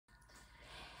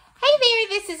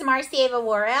this is Marcieva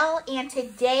Worrell, and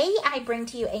today I bring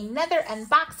to you another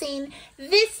unboxing.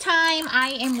 This time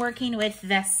I am working with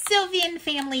the Sylvanian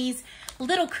Families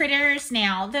little critters.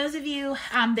 Now, those of you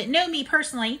that know me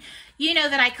personally, you know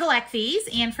that I collect these,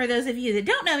 and for those of you that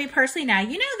don't know me personally now,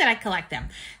 you know that I collect them.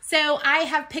 So I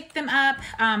have picked them up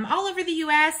all over the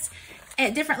U.S.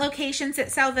 at different locations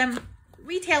that sell them,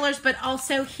 retailers, but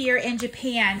also here in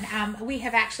Japan. We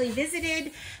have actually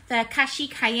visited the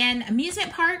Kashikayen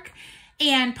amusement park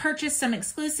and purchased some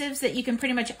exclusives that you can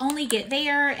pretty much only get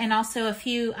there, and also a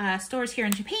few stores here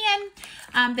in Japan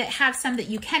that have some that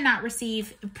you cannot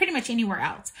receive pretty much anywhere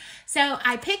else. So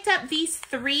I picked up these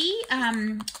three,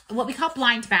 what we call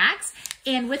blind bags,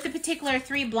 and with the particular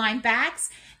three blind bags,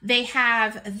 they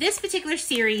have this particular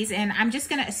series, and I'm just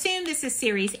going to assume this is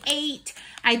series 8.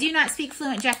 I do not speak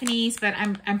fluent Japanese, but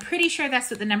I'm pretty sure that's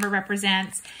what the number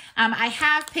represents. I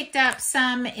have picked up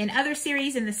some in other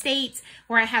series in the States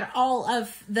where I had all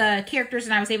of the characters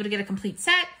and I was able to get a complete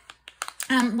set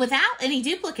without any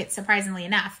duplicates, surprisingly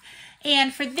enough.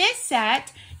 And for this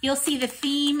set, you'll see the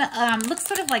theme looks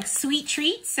sort of like sweet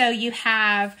treats. So you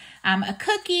have a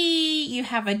cookie, you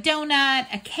have a donut,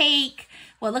 a cake,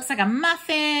 what looks like a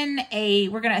muffin,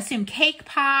 we're going to assume cake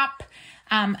pop,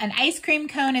 an ice cream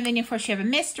cone, and then of course you have a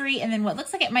mystery, and then what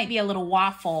looks like it might be a little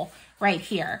waffle right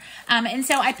here. And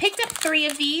so I picked up 3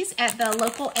 of these at the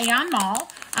local Aeon Mall,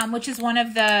 which is one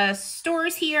of the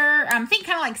stores here. Think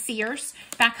kind of like Sears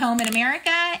back home in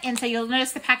America. And so you'll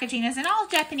notice the packaging is in all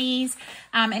Japanese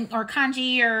or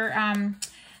kanji or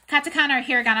katakana or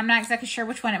hiragana. I'm not exactly sure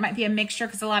which one. It might be a mixture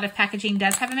because a lot of packaging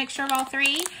does have a mixture of all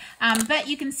 3. But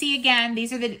you can see again,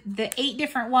 these are the 8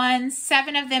 different ones.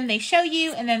 7 of them they show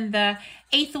you, and then the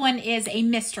 8th one is a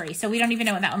mystery. So we don't even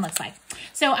know what that one looks like.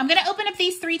 So I'm going to open up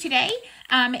these 3 today,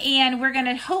 and we're going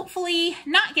to hopefully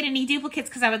not get any duplicates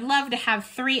because I would love to have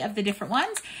 3 of the different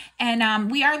ones.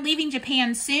 And we are leaving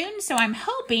Japan soon, so I'm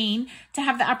hoping to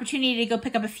have the opportunity to go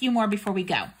pick up a few more before we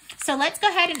go. So let's go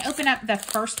ahead and open up the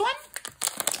first one.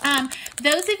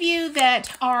 Those of you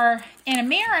that are in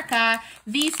America,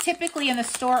 these typically in the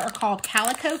store are called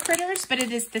Calico Critters, but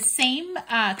it is the same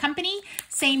company,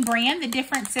 same brand. The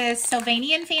difference is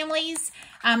Sylvanian Families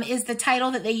is the title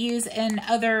that they use in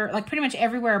other, like pretty much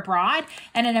everywhere abroad.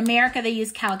 And in America, they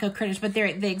use Calico Critters, but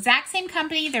they're the exact same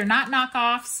company. They're not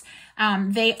knockoffs.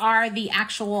 They are the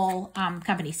actual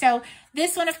company. So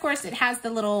this one, of course, it has the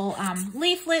little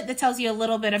leaflet that tells you a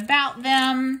little bit about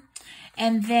them.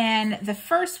 And then the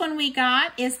first one we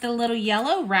got is the little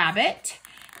yellow rabbit,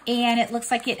 and it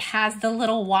looks like it has the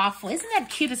little waffle. Isn't that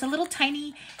cute? It's a little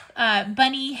tiny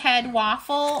bunny head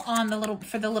waffle on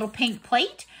for the little pink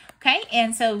plate. Okay,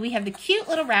 and so we have the cute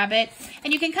little rabbit,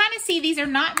 and you can kind of see these are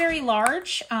not very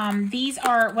large. These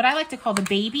are what I like to call the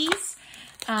babies.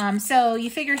 So you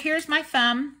figure here's my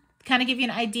thumb, kind of give you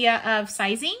an idea of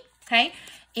sizing. Okay,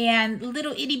 and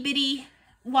little itty bitty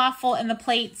waffle in the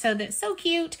plate, so that's so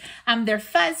cute. They're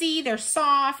fuzzy, they're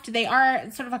soft, they are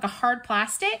sort of like a hard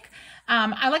plastic.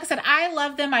 Like I said, I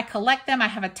love them, I collect them, I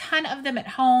have a ton of them at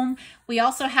home. We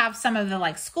also have some of the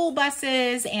like school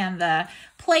buses and the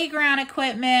playground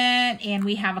equipment, and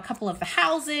we have a couple of the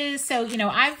houses. So, you know,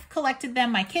 I've collected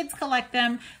them, my kids collect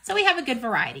them, so we have a good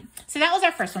variety. So that was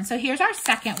our first one. So here's our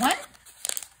second one.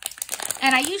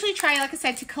 And I usually try, like I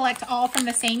said, to collect all from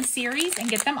the same series and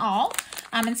get them all.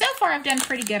 And so far, I've done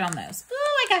pretty good on those. Ooh,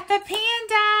 I got the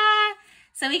panda.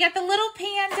 So we got the little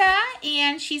panda,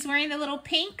 and she's wearing the little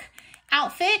pink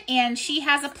outfit, and she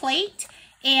has a plate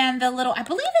and the little, I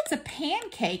believe it's a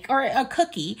pancake or a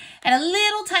cookie, and a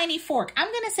little tiny fork. I'm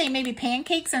going to say maybe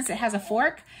pancake since it has a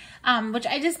fork, which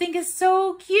I just think is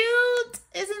so cute.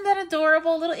 Isn't that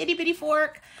adorable? Little itty bitty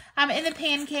fork in the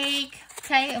pancake.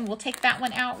 Okay, and we'll take that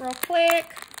one out real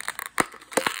quick.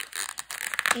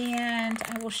 And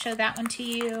I will show that one to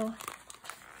you.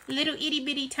 Little itty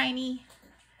bitty tiny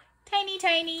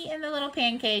in the little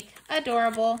pancake.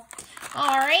 Adorable.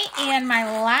 All right, and my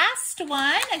last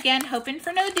one, again, hoping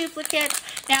for no duplicates.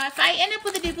 Now, if I end up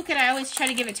with a duplicate, I always try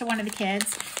to give it to one of the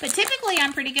kids, but typically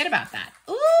I'm pretty good about that.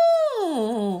 Ooh.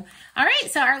 All right,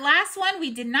 so our last one,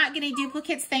 we did not get any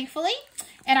duplicates, thankfully.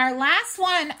 And our last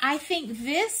one, I think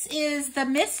this is the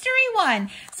mystery one.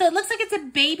 So it looks like it's a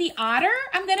baby otter,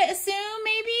 I'm going to assume,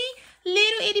 maybe.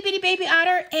 Little itty bitty baby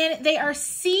otter. And they are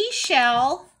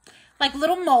seashell, like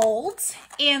little molds,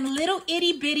 and little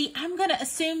itty bitty, I'm going to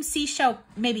assume seashell,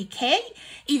 maybe cake,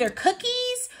 either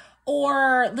cookies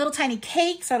or little tiny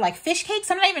cakes or like fish cakes.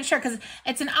 I'm not even sure because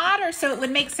it's an otter, so it would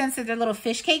make sense that they're little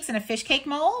fish cakes in a fish cake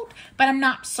mold, but I'm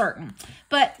not certain.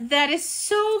 But that is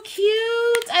so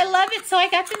cute. I love it. So I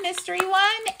got the mystery one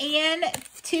and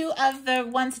 2 of the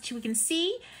ones that you can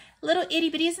see. Little itty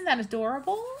bitty, isn't that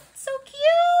adorable? So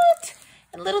cute.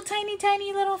 And little tiny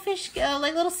little fish,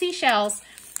 like little seashells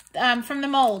from the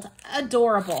mold.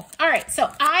 Adorable. All right,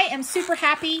 so I am super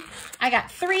happy. I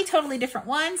got 3 totally different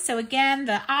ones. So again,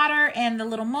 the otter and the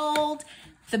little mold,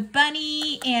 the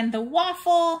bunny and the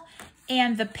waffle,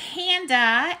 and the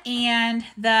panda and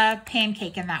the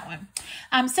pancake in that one.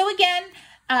 So again,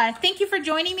 thank you for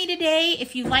joining me today.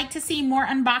 If you'd like to see more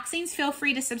unboxings, feel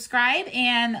free to subscribe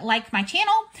and like my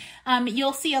channel.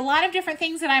 You'll see a lot of different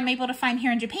things that I'm able to find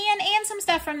here in Japan and some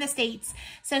stuff from the States.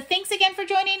 So thanks again for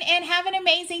joining and have an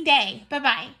amazing day.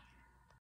 Bye-bye.